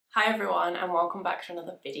Hi everyone and welcome back to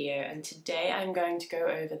another video, and today I'm going to go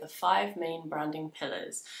over the 5 main branding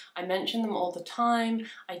pillars. I mention them all the time.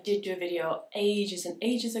 I did do a video ages and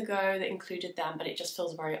ages ago that included them, but it just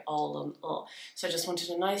feels very old and so I just wanted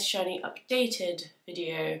a nice shiny updated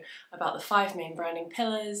video about the 5 main branding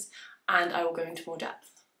pillars, and I will go into more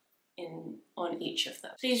depth on each of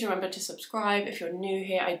them. Please remember to subscribe if you're new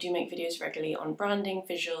here. I do make videos regularly on branding,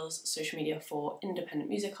 visuals, social media for independent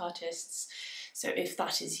music artists. So if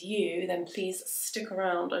that is you, then please stick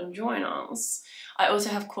around and join us. I also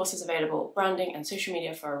have courses available, branding and social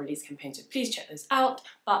media for our release campaign, so please check those out,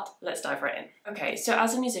 but let's dive right in. Okay, so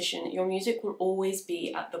as a musician, your music will always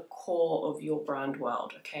be at the core of your brand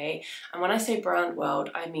world, okay? And when I say brand world,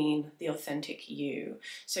 I mean the authentic you.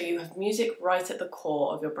 So you have music right at the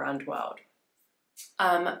core of your brand world.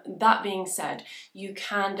 That being said, you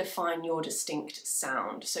can define your distinct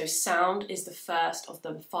sound. So sound is the first of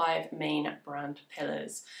the 5 main brand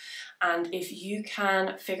pillars. And if you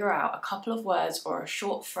can figure out a couple of words or a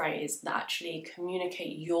short phrase that actually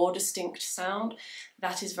communicate your distinct sound,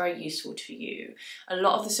 that is very useful to you. A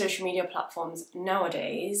lot of the social media platforms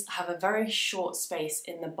nowadays have a very short space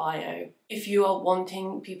in the bio. If you are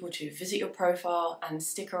wanting people to visit your profile and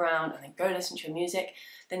stick around and then go listen to your music,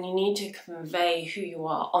 then you need to convey who you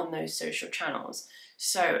are on those social channels.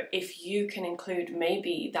 So if you can include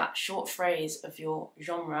maybe that short phrase of your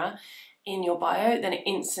genre in your bio, then it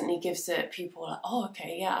instantly gives it people like, oh,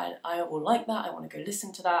 okay, yeah, I will like that, I want to go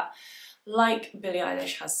listen to that. Like Billie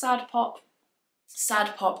Eilish has Sad Pop.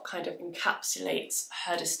 Sad Pop kind of encapsulates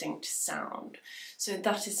her distinct sound. So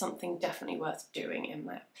that is something definitely worth doing in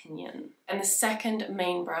my opinion. And the second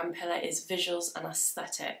main brand pillar is visuals and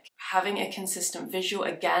aesthetic. Having a consistent visual,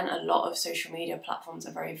 again, a lot of social media platforms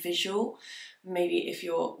are very visual. Maybe if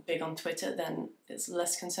you're big on Twitter, then it's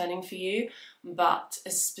less concerning for you, but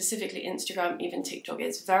specifically Instagram, even TikTok,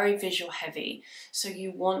 it's very visual heavy. So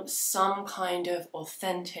you want some kind of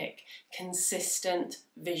authentic, consistent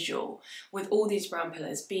visual. With all these brand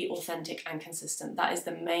pillars, be authentic and consistent. They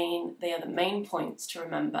are the main points to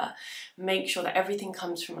remember. Make sure that everything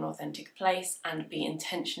comes from an authentic place and be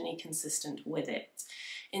intentionally consistent with it.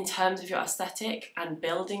 In terms of your aesthetic and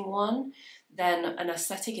building one, then an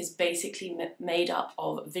aesthetic is basically made up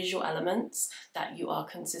of visual elements that you are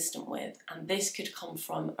consistent with. And this could come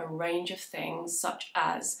from a range of things such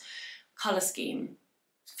as colour scheme,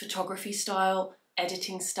 photography style,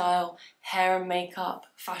 editing style, hair and makeup,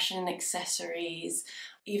 fashion and accessories,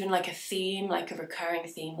 even like a theme, like a recurring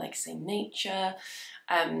theme, like say nature.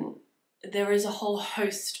 There is a whole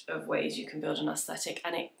host of ways you can build an aesthetic,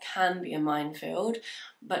 and it can be a minefield,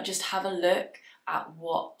 but just have a look at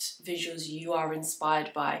what visuals you are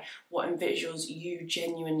inspired by, what visuals you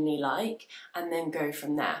genuinely like, and then go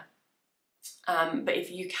from there. But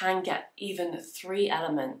if you can get even 3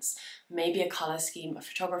 elements, maybe a colour scheme, a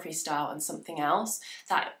photography style, and something else,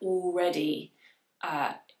 that already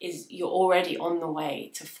you're already on the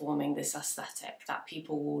way to forming this aesthetic that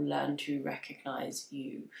people will learn to recognise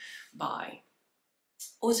you by.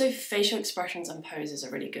 Also, facial expressions and poses are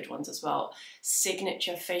really good ones as well.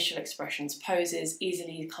 Signature facial expressions, poses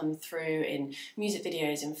easily come through in music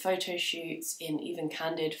videos, in photo shoots, in even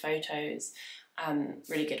candid photos.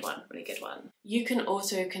 Really good one, really good one. You can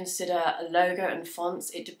also consider a logo and fonts.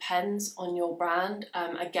 It depends on your brand.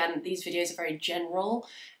 Again, these videos are very general.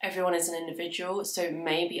 Everyone is an individual, so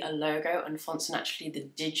maybe a logo and fonts and actually the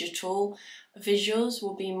digital visuals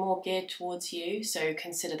will be more geared towards you, so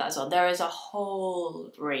consider that as well. There is a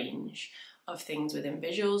whole range of things within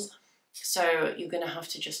visuals, so you're going to have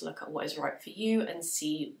to just look at what is right for you and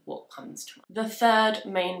see what comes to mind. The third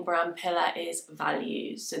main brand pillar is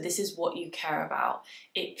values. So this is what you care about.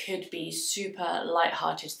 It could be super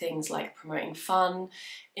light-hearted things like promoting fun,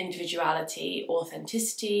 individuality,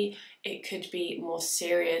 authenticity. It could be more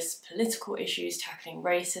serious political issues, tackling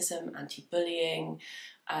racism, anti-bullying,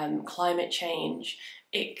 climate change.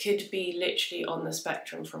 It could be literally on the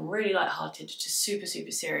spectrum from really light-hearted to super,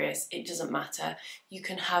 super serious. It doesn't matter. You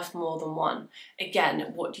can have more than one.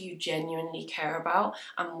 Again, what do you genuinely care about,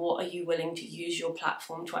 and what are you willing to use your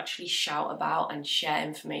platform to actually shout about and share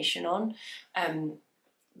information on?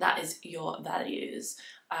 That is your values.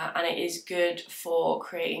 And it is good for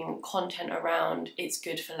creating content around, it's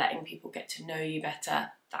good for letting people get to know you better,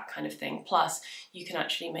 that kind of thing. Plus, you can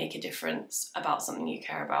actually make a difference about something you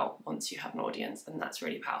care about once you have an audience, and that's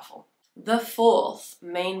really powerful. The fourth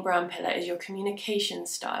main brand pillar is your communication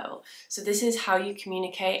style. So this is how you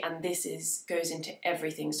communicate, and this goes into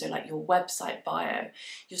everything. So like your website bio,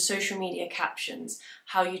 your social media captions,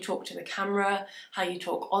 how you talk to the camera, how you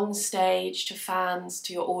talk on stage to fans,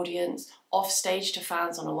 to your audience, off stage to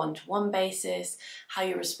fans on a one-to-one basis, how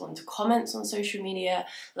you respond to comments on social media.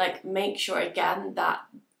 Like, make sure again that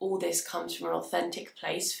all this comes from an authentic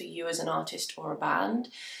place for you as an artist or a band.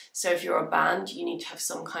 So if you're a band, you need to have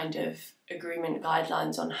some kind of agreement,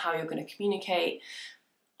 guidelines on how you're going to communicate.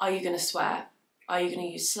 Are you going to swear? Are you going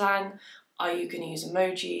to use slang? Are you going to use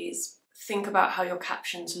emojis? Think about how your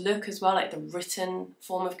captions look as well, like the written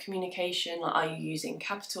form of communication. Like, are you using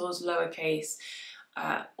capitals, lowercase,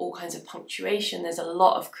 all kinds of punctuation? There's a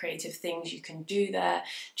lot of creative things you can do there.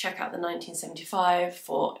 Check out the 1975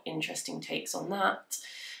 for interesting takes on that.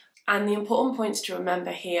 And the important points to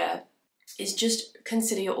remember here is just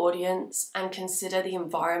consider your audience and consider the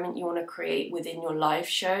environment you want to create within your live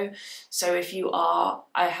show. So if you are,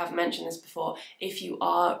 I have mentioned this before, if you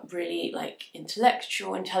are really like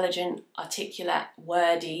intellectual, intelligent, articulate,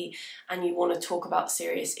 wordy, and you want to talk about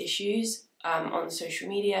serious issues on social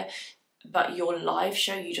media, but your live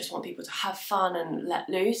show, you just want people to have fun and let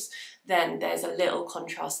loose, then there's a little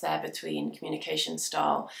contrast there between communication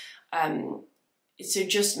style. So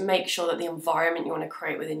just make sure that the environment you want to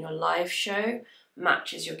create within your live show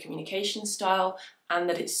matches your communication style and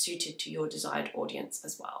that it's suited to your desired audience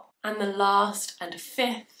as well. And the last and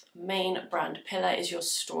fifth main brand pillar is your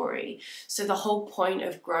story. So the whole point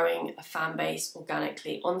of growing a fan base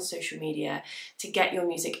organically on social media to get your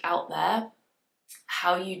music out there,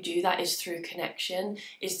 how you do that is through connection,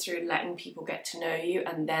 is through letting people get to know you,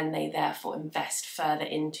 and then they therefore invest further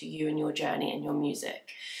into you and your journey and your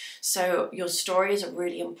music. So your story is a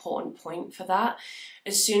really important point for that.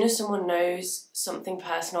 As soon as someone knows something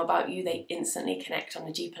personal about you, they instantly connect on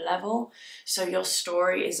a deeper level. So your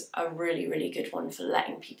story is a really, really good one for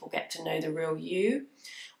letting people get to know the real you.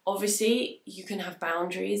 Obviously, you can have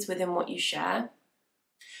boundaries within what you share,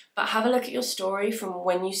 but have a look at your story from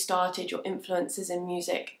when you started, your influences in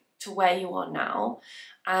music, to where you are now,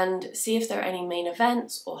 and see if there are any main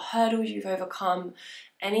events or hurdles you've overcome,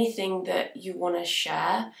 anything that you want to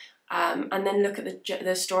share. And then look at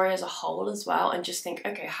the story as a whole as well, and just think,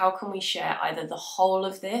 okay, how can we share either the whole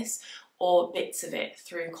of this or bits of it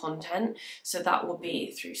through content? So that will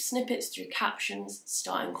be through snippets, through captions,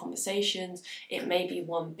 starting conversations. It may be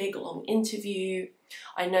one big long interview.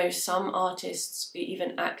 I know some artists,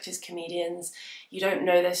 even actors, comedians, you don't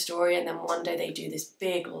know their story and then one day they do this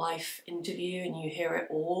big life interview and you hear it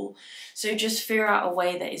all. So just figure out a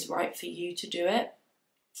way that is right for you to do it.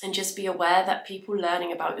 And just be aware that people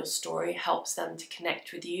learning about your story helps them to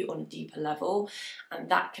connect with you on a deeper level. And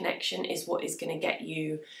that connection is what is going to get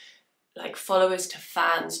you like followers to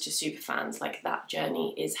fans to super fans. Like, that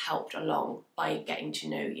journey is helped along by getting to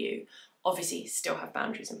know you. Obviously, still have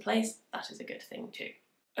boundaries in place. That is a good thing too.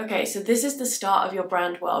 Okay, so this is the start of your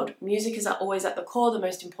brand world. Music is always at the core, the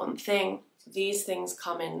most important thing. These things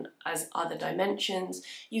come in as other dimensions.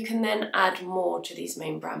 You can then add more to these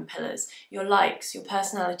main brand pillars. Your likes, your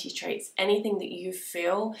personality traits, anything that you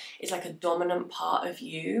feel is like a dominant part of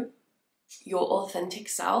you, your authentic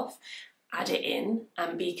self, add it in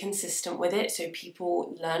and be consistent with it so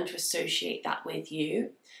people learn to associate that with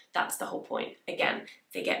you. That's the whole point. Again,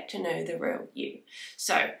 they get to know the real you.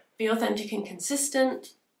 So be authentic and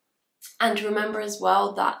consistent, and remember as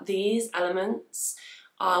well that these elements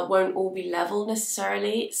won't all be level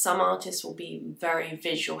necessarily. Some artists will be very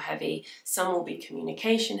visual heavy, some will be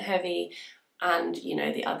communication heavy, and you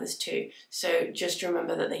know, the others too. So just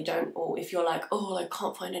remember that they don't all, if you're like, oh, I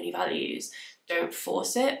can't find any values, don't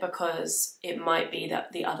force it, because it might be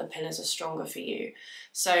that the other pillars are stronger for you.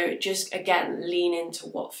 So just again, lean into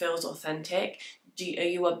what feels authentic. Are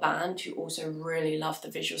you a band who also really love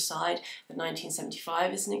the visual side? The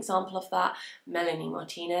 1975 is an example of that. Melanie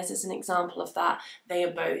Martinez is an example of that. They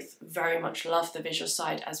are both very much love the visual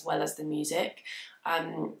side as well as the music.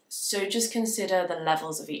 So just consider the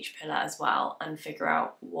levels of each pillar as well and figure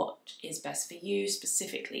out what is best for you.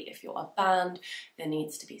 Specifically, if you're a band, there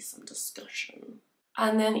needs to be some discussion.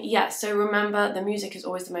 And then, yeah, so remember, the music is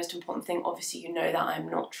always the most important thing. Obviously, you know that I'm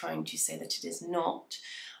not trying to say that it is not.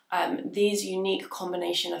 These unique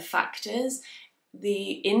combination of factors,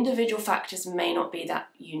 the individual factors may not be that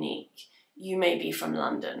unique. You may be from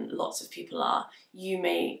London, lots of people are. You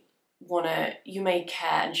may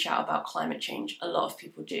care and shout about climate change, a lot of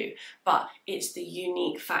people do, but it's the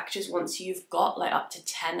unique factors. Once you've got like up to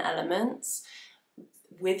 10 elements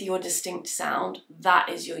with your distinct sound, that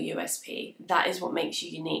is your USP. That is what makes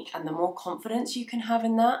you unique. And the more confidence you can have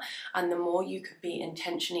in that, and the more you could be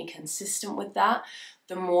intentionally consistent with that,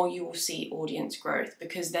 the more you will see audience growth,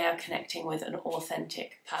 because they are connecting with an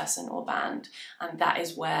authentic person or band, and that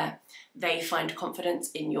is where they find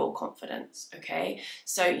confidence in your confidence, okay?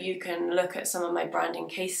 So you can look at some of my branding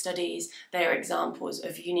case studies. They are examples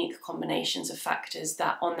of unique combinations of factors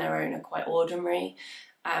that on their own are quite ordinary,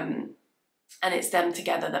 and it's them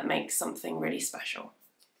together that makes something really special,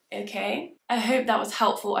 okay? I hope that was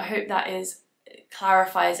helpful. I hope that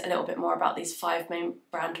clarifies a little bit more about these 5 main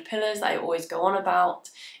brand pillars that I always go on about.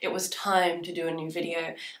 It was time to do a new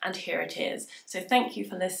video, and here it is. So thank you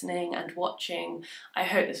for listening and watching. I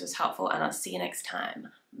hope this was helpful, and I'll see you next time.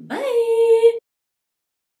 Bye!